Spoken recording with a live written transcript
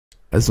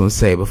I just want to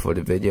say before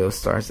the video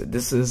starts that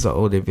this is an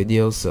older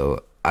video,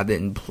 so I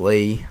didn't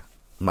play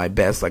my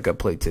best like I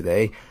played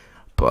today.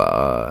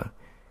 But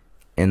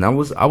and I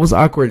was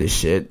awkward as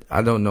shit.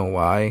 I don't know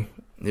why.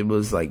 It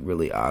was like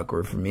really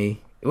awkward for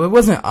me. It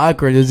wasn't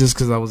awkward, it was just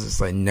because I was just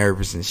like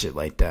nervous and shit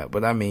like that.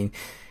 But I mean,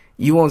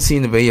 you won't see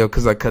in the video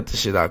because I cut the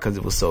shit out because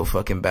it was so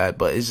fucking bad.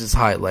 But it's just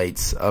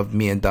highlights of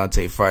me and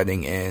Dante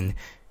fighting, and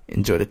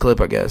enjoy the clip,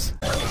 I guess.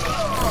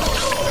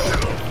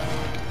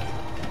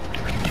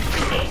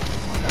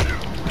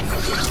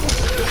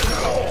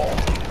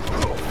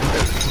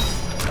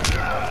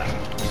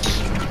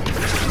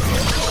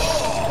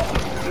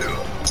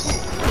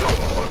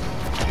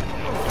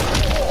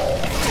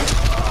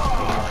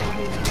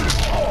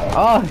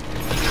 Oh!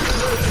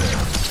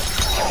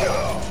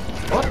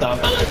 What the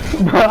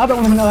fuck? Bro, I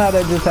don't even know how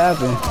that just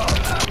happened.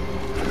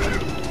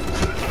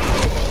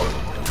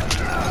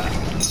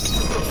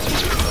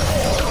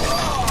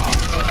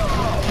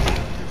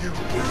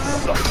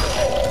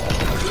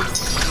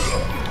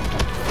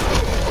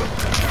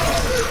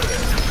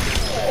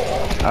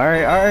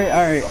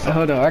 Alright.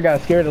 Hold on, I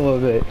got scared a little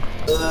bit.